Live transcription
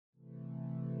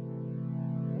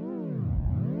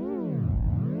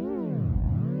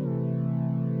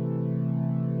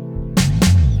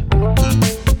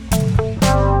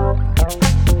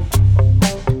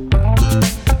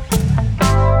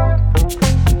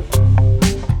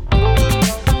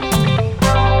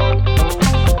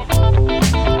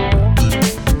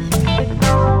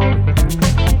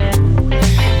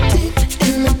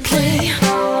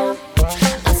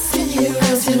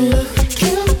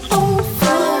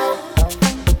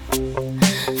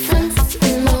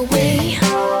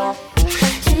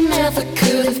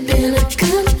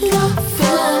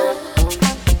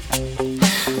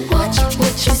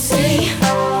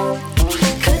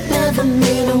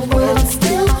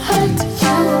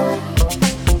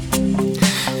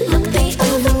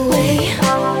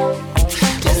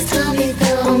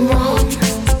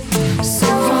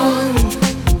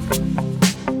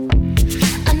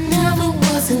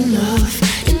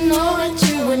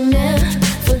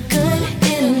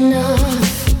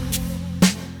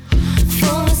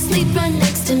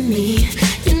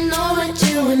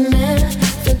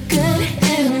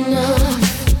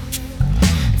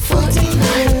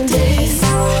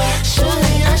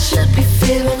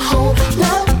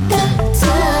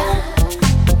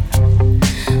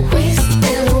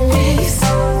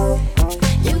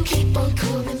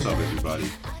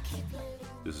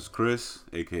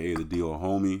aka the D.O.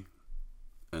 Homie,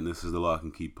 and this is the Lock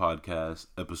and Key Podcast,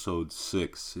 episode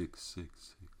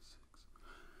 666.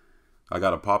 I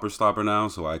got a popper stopper now,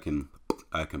 so I can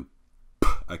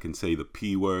say the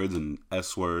P words and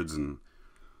S words and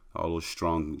all those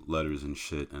strong letters and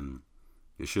shit, and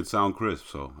it should sound crisp.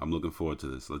 So I'm looking forward to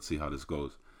this. Let's see how this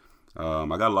goes. I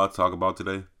got a lot to talk about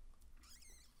today.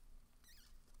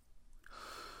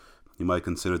 You might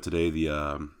consider today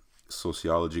the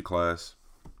sociology class.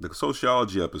 The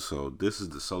sociology episode. This is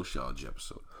the sociology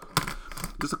episode.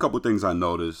 Just a couple things I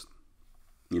noticed,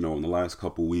 in the last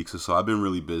couple weeks or so. I've been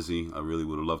really busy. I really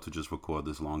would have loved to just record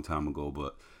this a long time ago,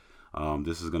 but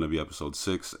this is going to be episode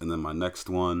 6. And then my next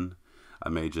one, I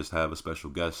may just have a special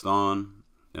guest on,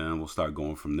 and we'll start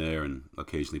going from there, and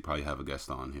occasionally probably have a guest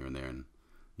on here and there, and,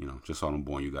 just so I don't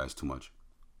bore you guys too much.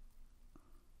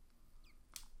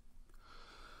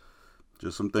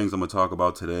 Just some things I'm going to talk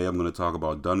about today. I'm going to talk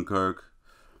about Dunkirk.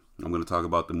 I'm going to talk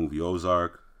about the movie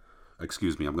Ozark. I'm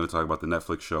going to talk about the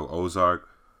Netflix show Ozark.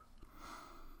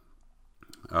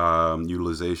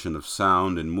 Utilization of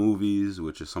sound in movies,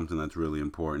 which is something that's really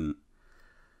important.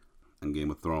 And Game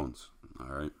of Thrones. All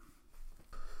right.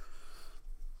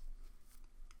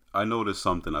 I noticed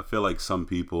something. I feel like some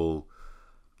people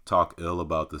talk ill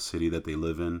about the city that they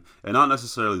live in. And not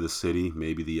necessarily the city,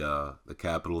 maybe the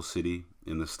capital city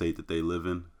in the state that they live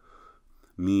in.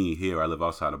 Me, here, I live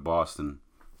outside of Boston.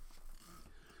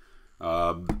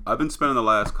 I've been spending the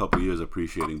last couple years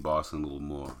appreciating Boston a little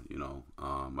more,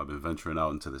 I've been venturing out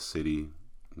into the city,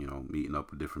 meeting up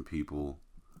with different people.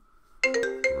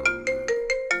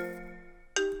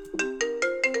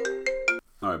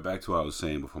 Alright, back to what I was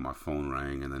saying before my phone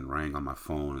rang, and then rang on my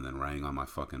phone, and then rang on my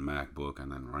fucking MacBook,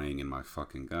 and then rang in my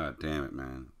fucking, god damn it,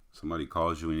 man. Somebody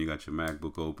calls you and you got your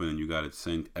MacBook open and you got it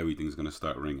synced, everything's gonna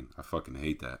start ringing. I fucking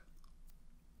hate that.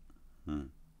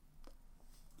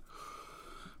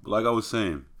 But like I was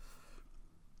saying,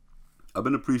 I've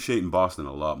been appreciating Boston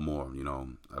a lot more,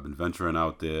 I've been venturing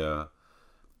out there.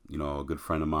 A good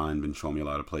friend of mine been showing me a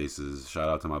lot of places. Shout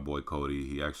out to my boy Cody.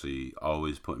 He actually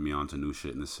always put me on to new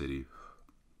shit in the city.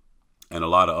 And a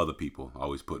lot of other people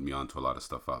always put me on to a lot of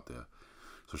stuff out there.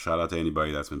 So shout out to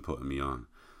anybody that's been putting me on,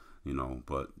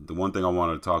 But the one thing I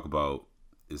wanted to talk about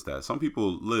is that some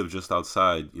people live just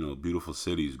outside, beautiful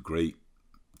cities, great,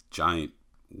 giant,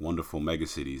 wonderful mega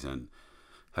cities, and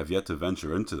have yet to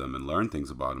venture into them and learn things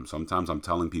about them. Sometimes I'm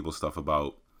telling people stuff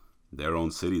about their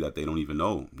own city that they don't even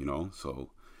know, So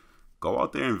go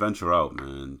out there and venture out,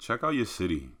 man. Check out your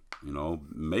city,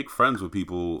 Make friends with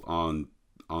people on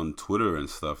Twitter and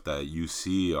stuff that you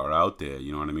see are out there,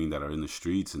 that are in the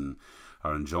streets and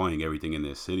are enjoying everything in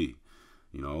their city.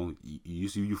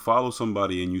 You follow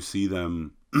somebody and you see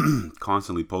them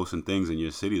constantly posting things in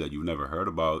your city that you've never heard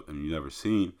about and you've never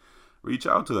seen. Reach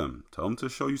out to them. Tell them to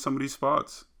show you some of these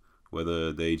spots.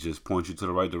 Whether they just point you to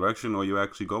the right direction or you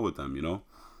actually go with them,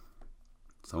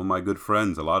 Some of my good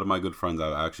friends, a lot of my good friends,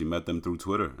 I've actually met them through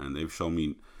Twitter. And they've shown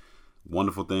me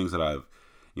wonderful things that I've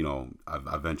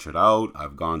ventured out.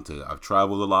 I've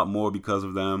traveled a lot more because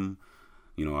of them.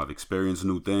 I've experienced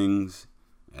new things.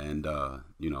 And,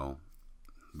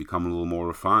 become a little more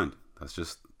refined. That's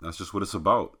just what it's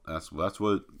about. That's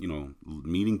what,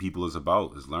 meeting people is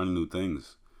about, is learning new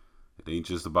things. It ain't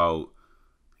just about,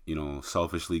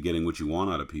 selfishly getting what you want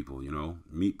out of people,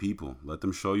 Meet people. Let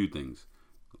them show you things.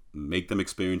 Make them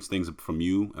experience things from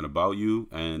you and about you,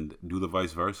 and do the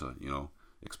vice versa,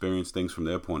 Experience things from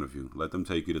their point of view. Let them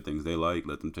take you to things they like.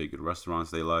 Let them take you to restaurants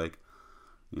they like.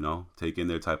 Take in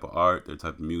their type of art, their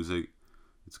type of music.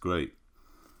 It's great.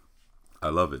 I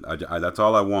love it. I that's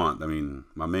all I want. I mean,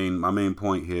 my main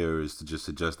point here is to just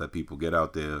suggest that people get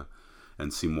out there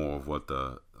and see more of what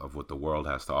the world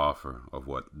has to offer, of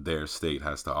what their state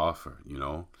has to offer,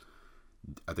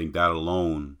 I think that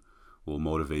alone will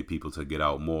motivate people to get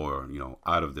out more,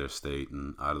 out of their state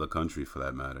and out of the country for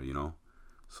that matter,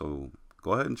 So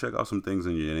go ahead and check out some things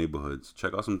in your neighborhoods.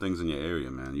 Check out some things in your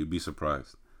area, man. You'd be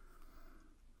surprised.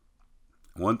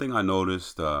 One thing I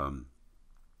noticed, I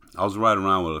was riding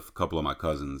around with a couple of my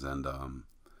cousins, and,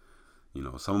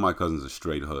 some of my cousins are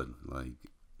straight hood. Like,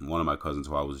 one of my cousins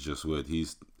who I was just with,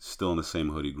 he's still in the same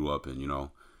hood he grew up in,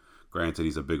 Granted,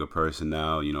 he's a bigger person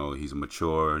now, he's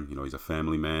mature, he's a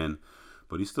family man,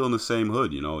 but he's still in the same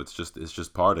hood, it's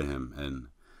just part of him. And,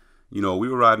 we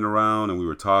were riding around and we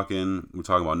were talking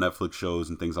about Netflix shows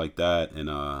and things like that.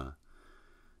 And,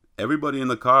 everybody in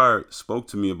the car spoke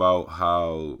to me about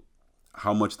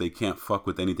how much they can't fuck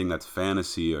with anything that's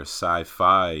fantasy or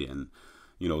sci-fi. And,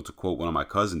 to quote one of my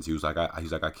cousins, he's like,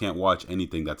 I can't watch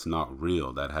anything that's not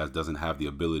real, that doesn't have the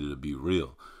ability to be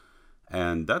real.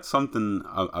 And that's something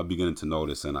I'm beginning to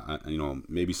notice, and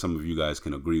maybe some of you guys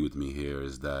can agree with me here,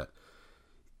 is that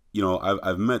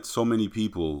I've met so many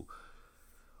people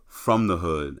from the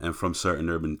hood and from certain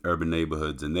urban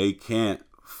neighborhoods, and they can't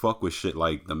fuck with shit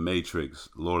like The Matrix,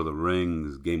 Lord of the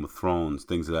Rings, Game of Thrones,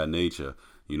 things of that nature.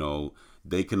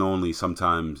 They can only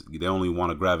sometimes they only want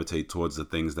to gravitate towards the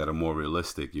things that are more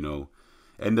realistic.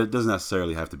 And that doesn't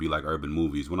necessarily have to be like urban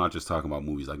movies. We're not just talking about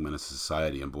movies like Menace to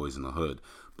Society and Boys in the Hood,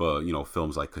 but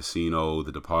films like Casino,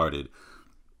 The Departed.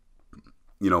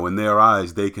 In their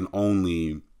eyes, they can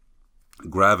only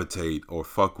gravitate or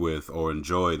fuck with or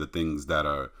enjoy the things that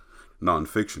are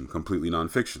nonfiction, completely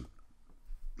nonfiction.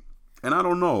 And I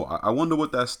don't know. I wonder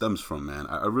what that stems from, man.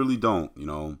 I really don't.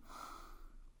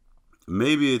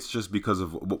 Maybe it's just because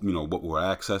of what we're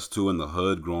access to in the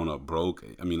hood, growing up broke.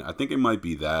 I mean, I think it might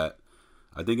be that.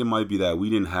 I think it might be that we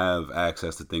didn't have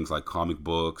access to things like comic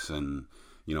books and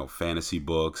fantasy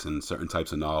books and certain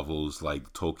types of novels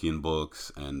like Tolkien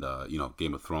books and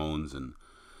Game of Thrones and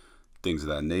things of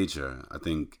that nature. I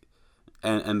think,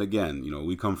 and again,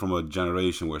 we come from a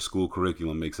generation where school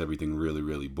curriculum makes everything really,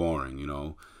 really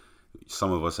boring.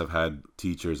 Some of us have had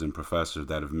teachers and professors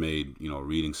that have made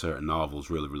reading certain novels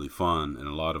really, really fun, and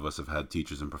a lot of us have had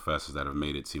teachers and professors that have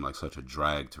made it seem like such a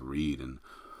drag to read. And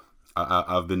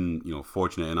I've been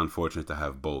fortunate and unfortunate to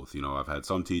have both. I've had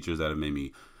some teachers that have made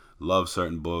me love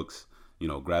certain books,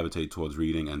 gravitate towards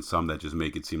reading, and some that just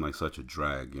make it seem like such a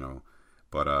drag.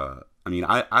 But I mean,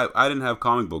 I didn't have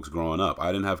comic books growing up.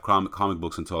 I didn't have comic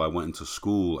books until I went into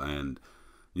school, and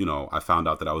I found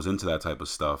out that I was into that type of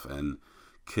stuff, and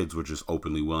kids were just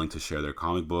openly willing to share their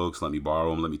comic books, let me borrow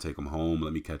them, let me take them home,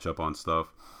 let me catch up on stuff.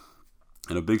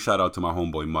 And a big shout out to my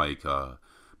homeboy Mike,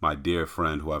 my dear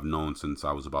friend who I've known since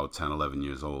I was about 10, 11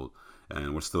 years old,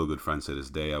 and we're still good friends to this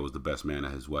day. I was the best man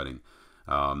at his wedding.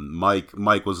 Mike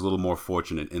was a little more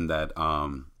fortunate in that,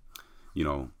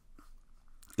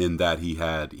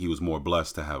 he was more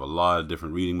blessed to have a lot of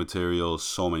different reading materials,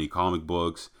 so many comic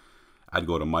books. I'd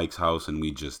go to Mike's house and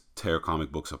we'd just tear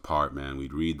comic books apart, man.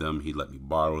 We'd read them, he'd let me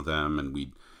borrow them, and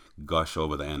we'd gush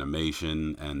over the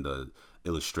animation and the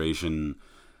illustration.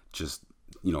 Just,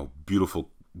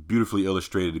 beautifully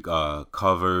illustrated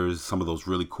covers, some of those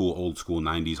really cool old school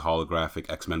 90s holographic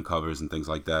X-Men covers and things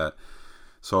like that.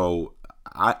 So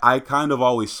I kind of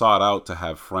always sought out to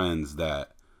have friends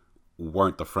that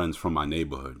weren't the friends from my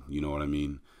neighborhood. You know what I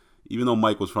mean? Even though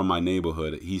Mike was from my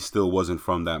neighborhood, he still wasn't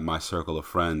from my circle of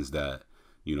friends that,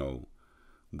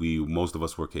 most of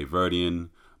us were Cape Verdean,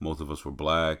 most of us were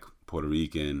black, Puerto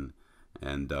Rican,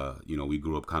 and, we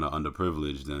grew up kind of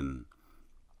underprivileged and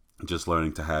just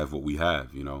learning to have what we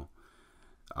have,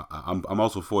 I'm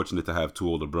also fortunate to have two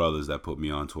older brothers that put me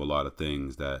onto a lot of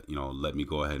things that, let me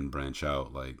go ahead and branch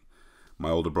out. Like, my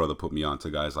older brother put me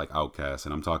onto guys like Outkast,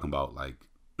 and I'm talking about, like,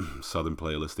 Southern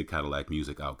Playalistic Cadillac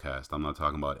Music Outkast. I'm not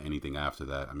talking about anything after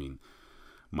that. I mean,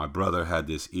 my brother had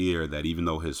this ear that even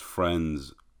though his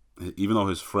friends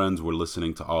were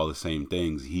listening to all the same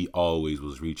things, he always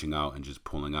was reaching out and just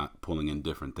pulling in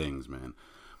different things, man.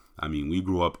 I mean, we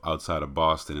grew up outside of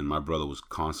Boston, and my brother was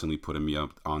constantly putting me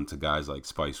up onto guys like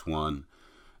Spice One,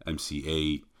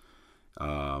 MC8,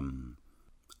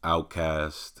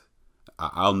 Outkast.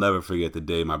 I'll never forget the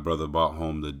day my brother brought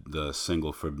home the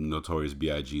single for Notorious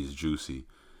B.I.G.'s Juicy.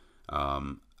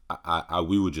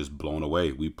 We were just blown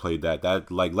away. We played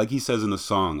that like he says in the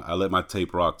song, I let my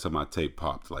tape rock till my tape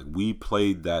popped. Like, we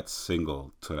played that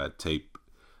single till that tape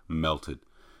melted.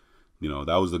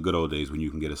 That was the good old days when you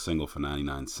can get a single for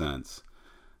 99 cents,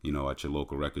 at your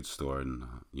local record store and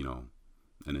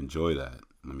enjoy that.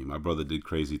 I mean, my brother did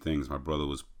crazy things. My brother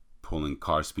was pulling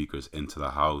car speakers into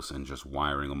the house and just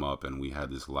wiring them up, and we had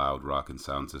this loud rocking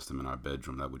sound system in our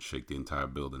bedroom that would shake the entire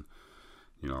building.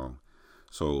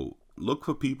 So look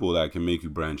for people that can make you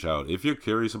branch out. If you're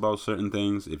curious about certain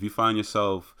things, if you find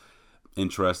yourself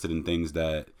interested in things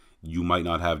that you might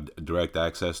not have direct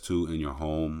access to in your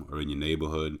home or in your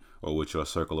neighborhood or with your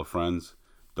circle of friends,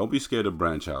 don't be scared to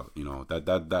branch out.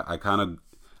 That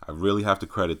I really have to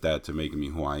credit that to making me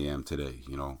who I am today.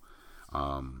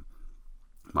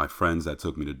 My friends that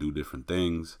took me to do different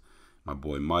things, my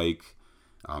boy Mike,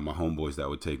 my homeboys that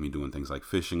would take me doing things like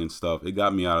fishing and stuff. It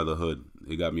got me out of the hood.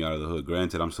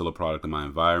 Granted, I'm still a product of my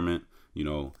environment.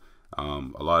 A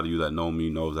lot of you that know me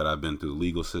knows that I've been through the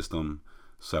legal system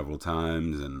several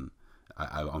times, and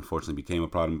I unfortunately became a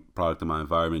product of my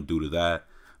environment due to that.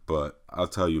 But I'll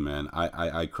tell you, man,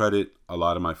 I credit a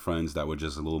lot of my friends that were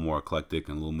just a little more eclectic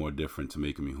and a little more different to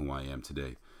making me who I am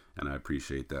today, and I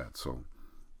appreciate that. So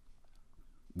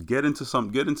get into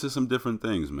some different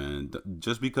things, man.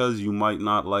 Just because you might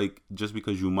not like, just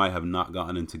because you might have not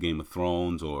gotten into Game of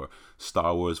Thrones or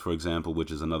Star Wars, for example,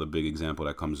 which is another big example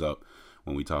that comes up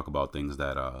when we talk about things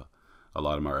that a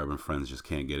lot of my urban friends just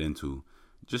can't get into.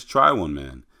 Just try one,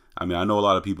 man. I mean, I know a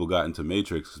lot of people got into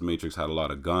Matrix because Matrix had a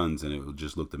lot of guns and it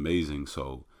just looked amazing.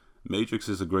 So Matrix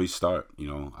is a great start.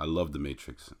 I love the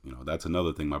Matrix. That's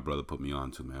another thing my brother put me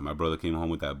on to, man. My brother came home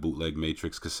with that bootleg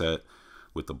Matrix cassette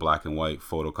with the black and white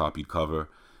photocopied cover.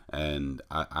 And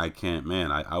I can't,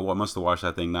 man, I must have watched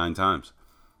that thing 9 times.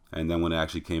 And then when it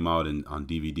actually came out on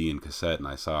DVD and cassette and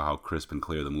I saw how crisp and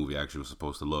clear the movie actually was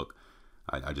supposed to look,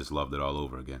 I just loved it all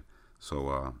over again.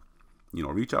 So,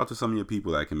 reach out to some of your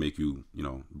people that can make you,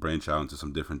 branch out into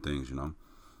some different things,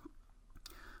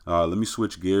 Let me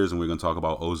switch gears and we're going to talk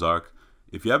about Ozark.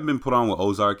 If you haven't been put on with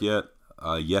Ozark yet,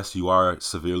 yes, you are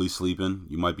severely sleeping.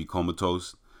 You might be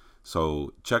comatose.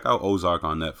 So check out Ozark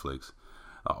on Netflix.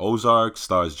 Ozark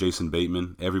stars Jason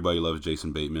Bateman. Everybody loves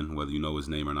Jason Bateman, whether you know his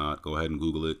name or not. Go ahead and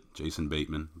Google it. Jason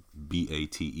Bateman,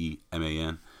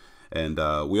 Bateman. And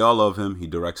we all love him. He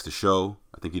directs the show.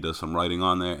 I think he does some writing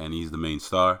on there, and he's the main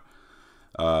star.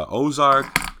 Ozark,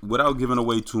 without giving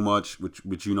away too much, which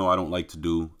I don't like to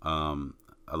do,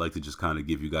 I like to just kind of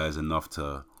give you guys enough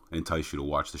to entice you to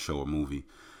watch the show or movie.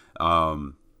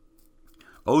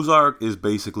 Ozark is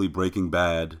basically Breaking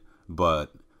Bad,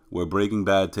 but where Breaking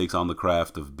Bad takes on the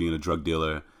craft of being a drug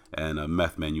dealer and a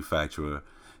meth manufacturer,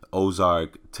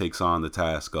 Ozark takes on the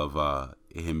task of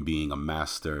him being a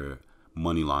master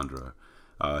money launderer.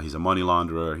 He's a money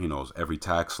launderer. He knows every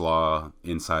tax law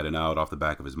inside and out off the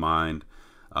back of his mind.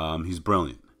 He's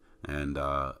brilliant. And,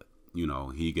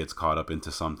 he gets caught up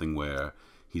into something where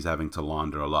he's having to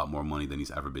launder a lot more money than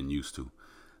he's ever been used to.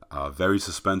 Very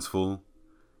suspenseful.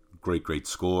 Great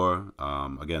score.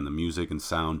 Again, the music and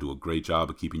sound do a great job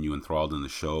of keeping you enthralled in the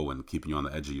show and keeping you on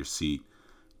the edge of your seat.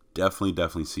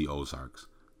 Definitely see Ozarks.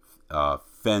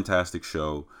 Fantastic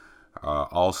show.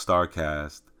 All-star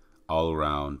cast all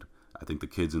around. I think the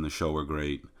kids in the show are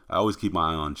great. I always keep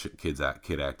my eye on kid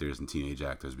actors and teenage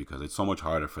actors because it's so much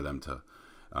harder for them to,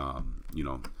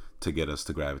 to get us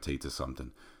to gravitate to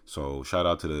something. So shout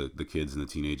out to the kids and the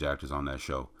teenage actors on that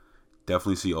show.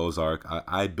 Definitely see Ozark.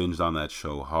 I binged on that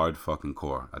show hard fucking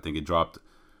core. I think it dropped,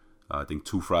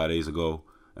 2 Fridays ago,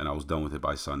 and I was done with it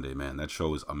by Sunday, man. That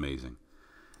show is amazing.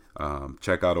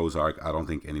 Check out Ozark. I don't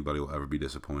think anybody will ever be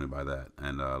disappointed by that.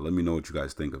 And let me know what you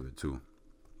guys think of it, too.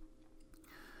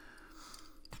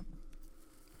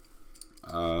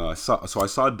 I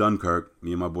saw Dunkirk.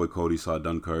 Me and my boy Cody saw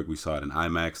Dunkirk. We saw it in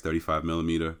IMAX, 35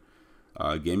 millimeter.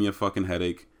 Gave me a fucking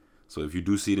headache. So if you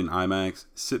do see it in IMAX,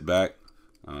 sit back.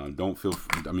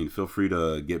 Feel free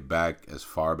to get back as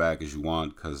far back as you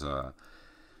want because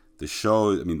the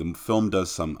film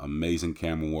does some amazing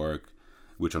camera work,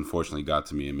 which unfortunately got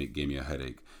to me and gave me a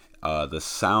headache. The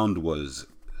sound was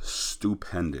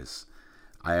stupendous.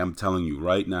 I am telling you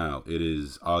right now, it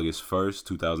is August 1st,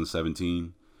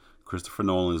 2017. Christopher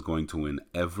Nolan is going to win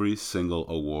every single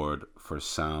award for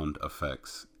sound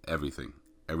effects. Everything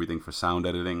for sound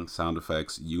editing, sound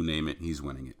effects, you name it, he's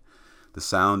winning it. The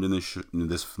sound in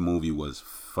this movie was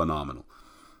phenomenal.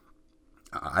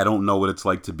 I don't know what it's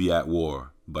like to be at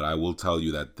war, but I will tell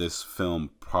you that this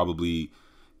film probably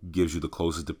gives you the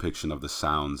closest depiction of the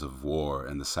sounds of war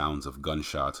and the sounds of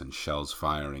gunshots and shells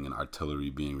firing and artillery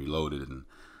being reloaded, and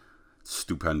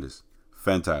stupendous.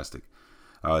 Fantastic.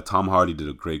 Tom Hardy did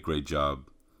a great job.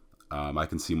 I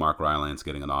can see Mark Rylance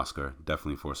getting an Oscar,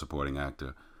 definitely for supporting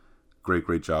actor.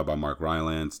 Great job by Mark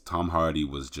Rylance. Tom Hardy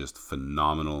was just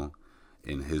phenomenal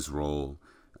in his role.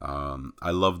 I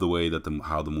love the way that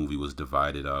how the movie was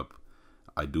divided up.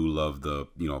 I do love the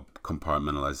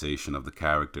compartmentalization of the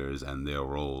characters and their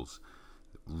roles.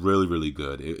 Really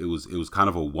good. It was kind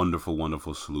of a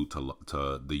wonderful salute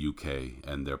to the UK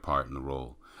and their part in the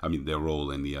role. I mean their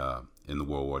role in the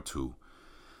World War II.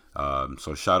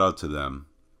 So shout out to them.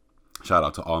 Shout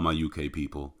out to all my UK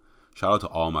people. Shout out to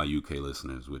all my UK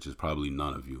listeners, which is probably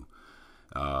none of you.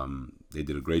 They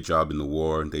did a great job in the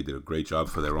war. They did a great job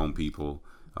for their own people.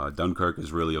 Dunkirk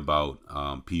is really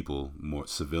about people, more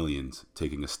civilians,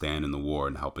 taking a stand in the war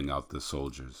and helping out the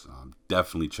soldiers.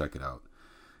 Definitely check it out.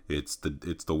 It's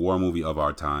the war movie of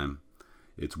our time.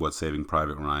 It's what Saving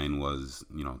Private Ryan was,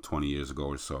 20 years ago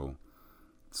or so.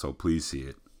 So please see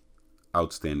it.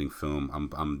 Outstanding film.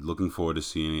 I'm looking forward to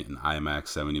seeing it in IMAX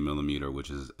 70 millimeter, which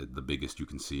is the biggest you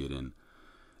can see it in,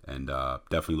 and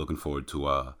definitely looking forward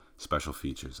to special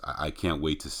features. I can't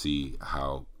wait to see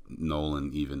how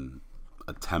Nolan even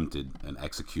attempted and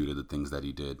executed the things that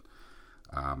he did.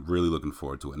 Really looking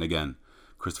forward to it. And again,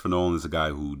 Christopher Nolan is a guy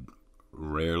who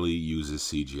rarely uses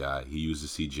CGI. He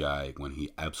uses CGI when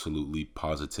he absolutely,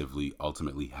 positively,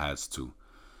 ultimately has to.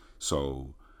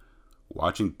 So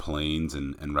watching planes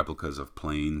and replicas of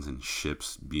planes and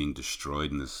ships being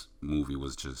destroyed in this movie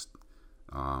was just,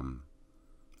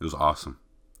 it was awesome.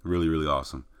 Really, really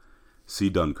awesome. See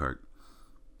Dunkirk.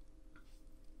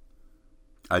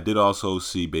 I did also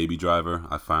see Baby Driver.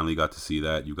 I finally got to see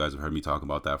that. You guys have heard me talk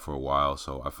about that for a while,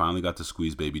 so I finally got to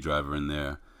squeeze Baby Driver in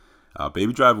there.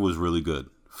 Baby Driver was really good.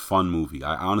 Fun movie.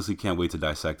 I honestly can't wait to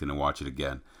dissect it and watch it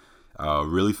again.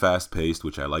 Really fast paced,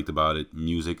 which I liked about it.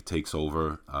 Music takes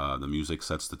over. The music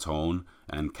sets the tone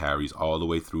and carries all the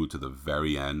way through to the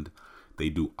very end. They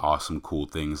do awesome, cool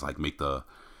things like make the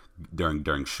during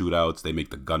shootouts, they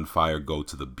make the gunfire go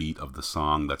to the beat of the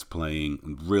song that's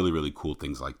playing. Really, really cool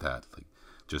things like that. Like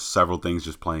just several things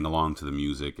just playing along to the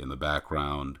music in the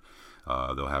background.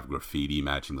 They'll have graffiti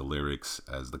matching the lyrics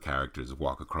as the characters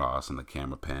walk across and the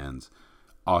camera pans.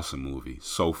 Awesome movie.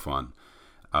 So fun.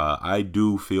 I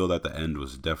do feel that the end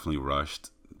was definitely rushed.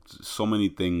 So many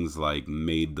things like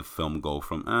made the film go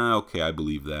from, okay, I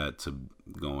believe that, to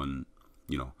going,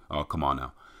 oh, come on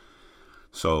now.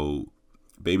 So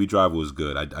Baby Driver was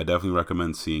good. I definitely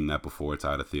recommend seeing that before it's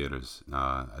out of theaters.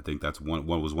 I think that's one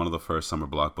of the first summer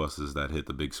blockbusters that hit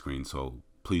the big screen. So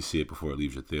please see it before it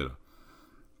leaves your theater.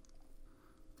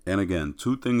 And again,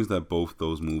 two things that both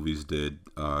those movies did,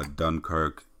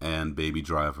 Dunkirk and Baby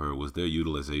Driver, was their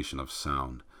utilization of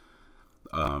sound.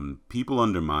 People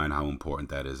undermine how important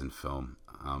that is in film.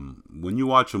 When you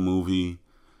watch a movie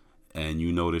and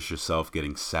you notice yourself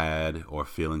getting sad or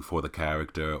feeling for the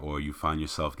character, or you find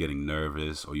yourself getting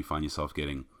nervous, or you find yourself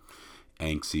getting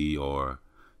angsty, or,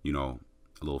 a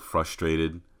little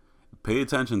frustrated, pay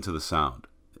attention to the sound.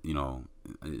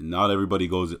 Not everybody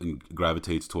goes and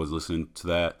gravitates towards listening to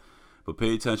that, but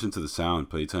pay attention to the sound,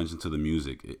 pay attention to the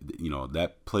music.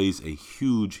 That plays a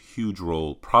huge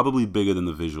role, probably bigger than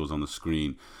the visuals on the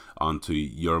screen, onto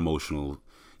your emotional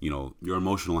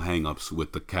hang-ups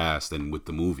with the cast and with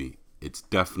the movie. It's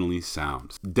definitely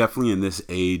sound. Definitely in this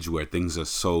age where things are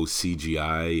so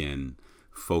CGI and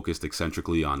focused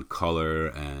eccentrically on color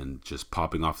and just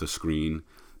popping off the screen,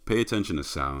 pay attention to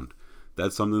sound.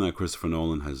 That's something that Christopher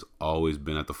Nolan has always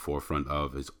been at the forefront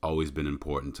of. It's always been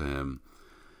important to him.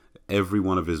 Every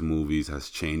one of his movies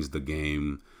has changed the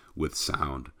game with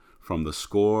sound. From the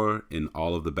score in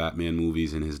all of the Batman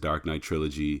movies in his Dark Knight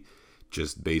trilogy,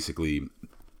 just basically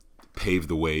paved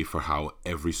the way for how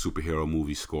every superhero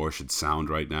movie score should sound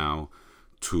right now,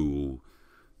 to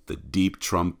the deep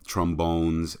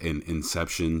trombones in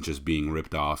Inception just being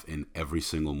ripped off in every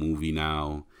single movie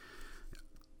now,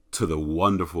 to the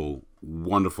wonderful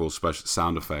special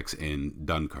sound effects in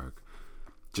Dunkirk.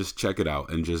 Just check it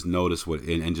out and just notice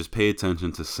and just pay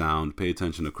attention to sound. Pay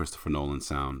attention to Christopher Nolan's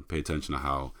sound. Pay attention to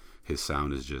how his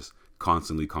sound is just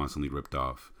constantly ripped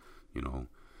off.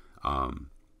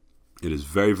 It is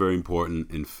very, very important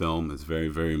in film. It's very,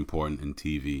 very important in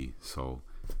TV. So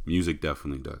music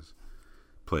definitely does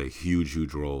play a huge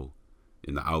role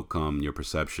in the outcome, your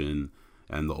perception,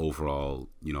 and the overall,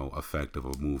 effect of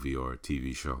a movie or a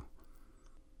TV show.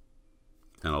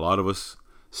 And a lot of us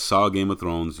saw Game of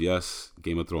Thrones. Yes,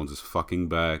 Game of Thrones is fucking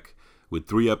back with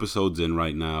 3 episodes in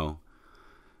right now.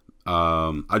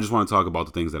 I just want to talk about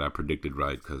the things that I predicted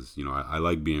right, because, I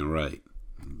like being right.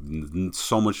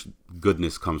 So much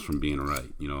goodness comes from being right,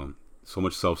 so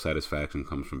much self-satisfaction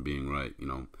comes from being right.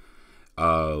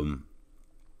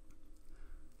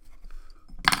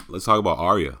 Let's talk about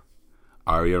Arya.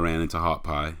 Arya ran into Hot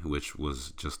Pie, which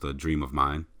was just a dream of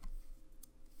mine.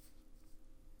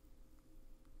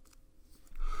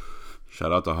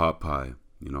 Shout out to Hot Pie.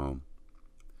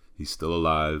 He's still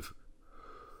alive.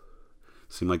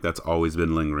 Seemed like that's always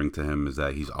been lingering to him, is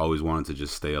that he's always wanted to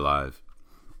just stay alive.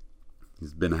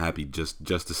 He's been happy just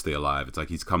to stay alive. It's like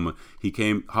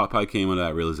Hot Pie came into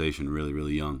that realization really,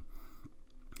 really young,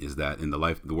 is that in the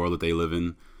world that they live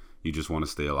in, you just want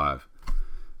to stay alive.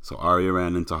 So Arya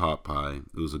ran into Hot Pie.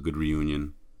 It was a good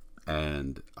reunion,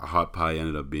 and Hot Pie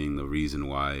ended up being the reason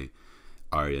why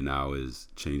Arya now is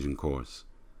changing course.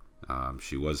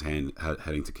 She was heading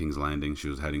to King's Landing. She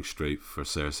was heading straight for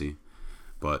Cersei,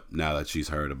 but now that she's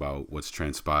heard about what's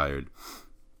transpired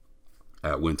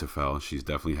at Winterfell, she's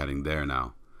definitely heading there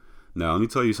now. Now, let me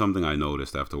tell you something I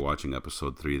noticed after watching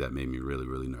episode 3 that made me really,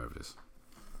 really nervous.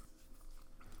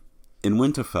 In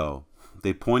Winterfell,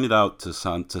 they pointed out to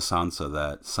Sansa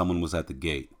that someone was at the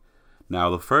gate. Now,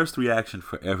 the first reaction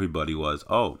for everybody was,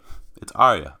 oh, it's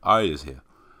Arya. Arya's here.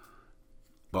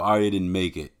 But Arya didn't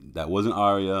make it. That wasn't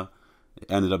Arya. It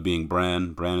ended up being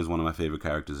Bran. Bran is one of my favorite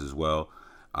characters as well.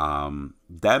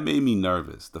 That made me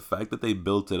nervous. The fact that they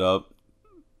built it up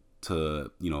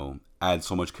to, add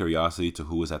so much curiosity to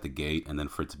who was at the gate, and then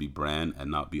for it to be Bran and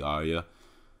not be Arya,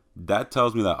 that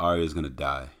tells me that Arya is gonna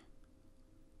die.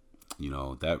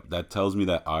 That tells me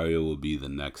that Arya will be the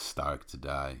next Stark to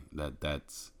die. I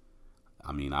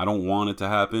don't want it to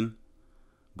happen,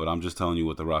 but I'm just telling you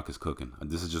what The Rock is cooking.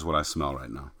 This is just what I smell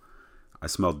right now. I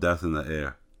smell death in the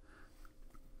air.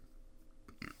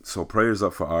 So prayers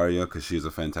up for Arya, because she's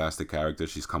a fantastic character.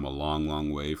 She's come a long,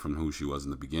 long way from who she was in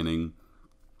the beginning.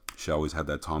 She always had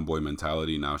that tomboy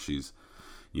mentality. Now she's,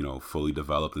 fully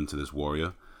developed into this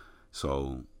warrior.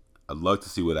 So I'd love to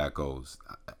see where that goes.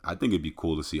 I think it'd be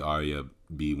cool to see Arya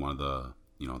be one of the,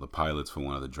 the pilots for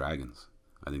one of the dragons.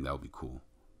 I think that would be cool.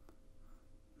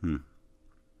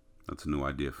 That's a new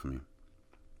idea for me.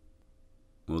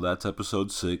 Well, that's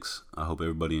episode 6. I hope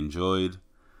everybody enjoyed.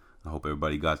 I hope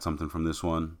everybody got something from this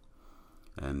one.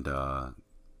 And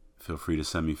feel free to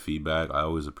send me feedback. I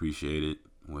always appreciate it.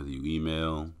 Whether you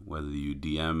email, whether you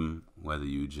DM, whether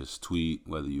you just tweet,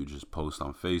 whether you just post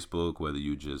on Facebook, whether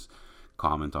you just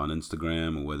comment on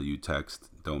Instagram, or whether you text,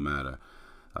 don't matter.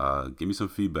 Give me some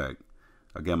feedback.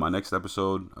 Again, my next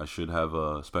episode, I should have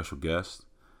a special guest.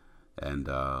 And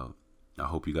I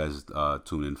hope you guys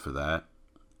tune in for that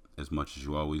as much as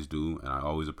you always do. And I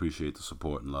always appreciate the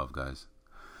support and love, guys.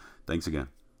 Thanks again.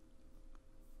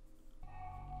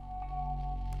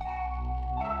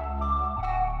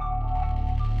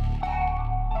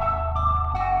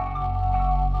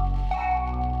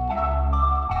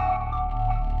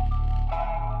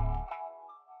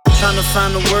 Trying to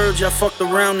find the words, y'all fucked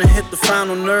around and hit the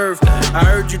final nerve. I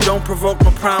heard you don't provoke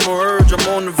my primal urge. I'm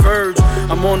on the verge,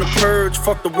 I'm on the purge.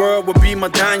 Fuck the world would be my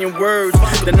dying words.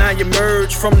 Then I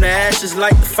emerge from the ashes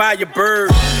like the firebird.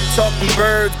 Talking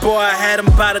birds, boy, I had them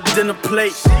by the dinner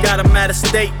plate. Got them out of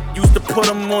state, used to put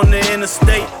them on the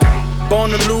interstate.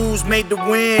 Born to lose, made to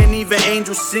win, even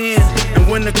angels sin. And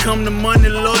when it come to money,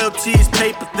 loyalty is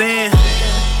paper thin.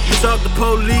 You talk to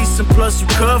police and plus you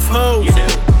cuff hoes.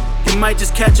 You might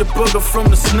just catch a booger from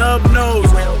the snub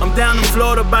nose. I'm down in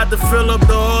Florida, about to fill up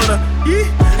the order.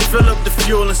 Fill up the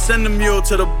fuel and send the mule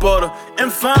to the border.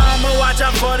 Informer, watch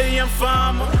out for the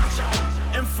informer.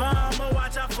 Informer,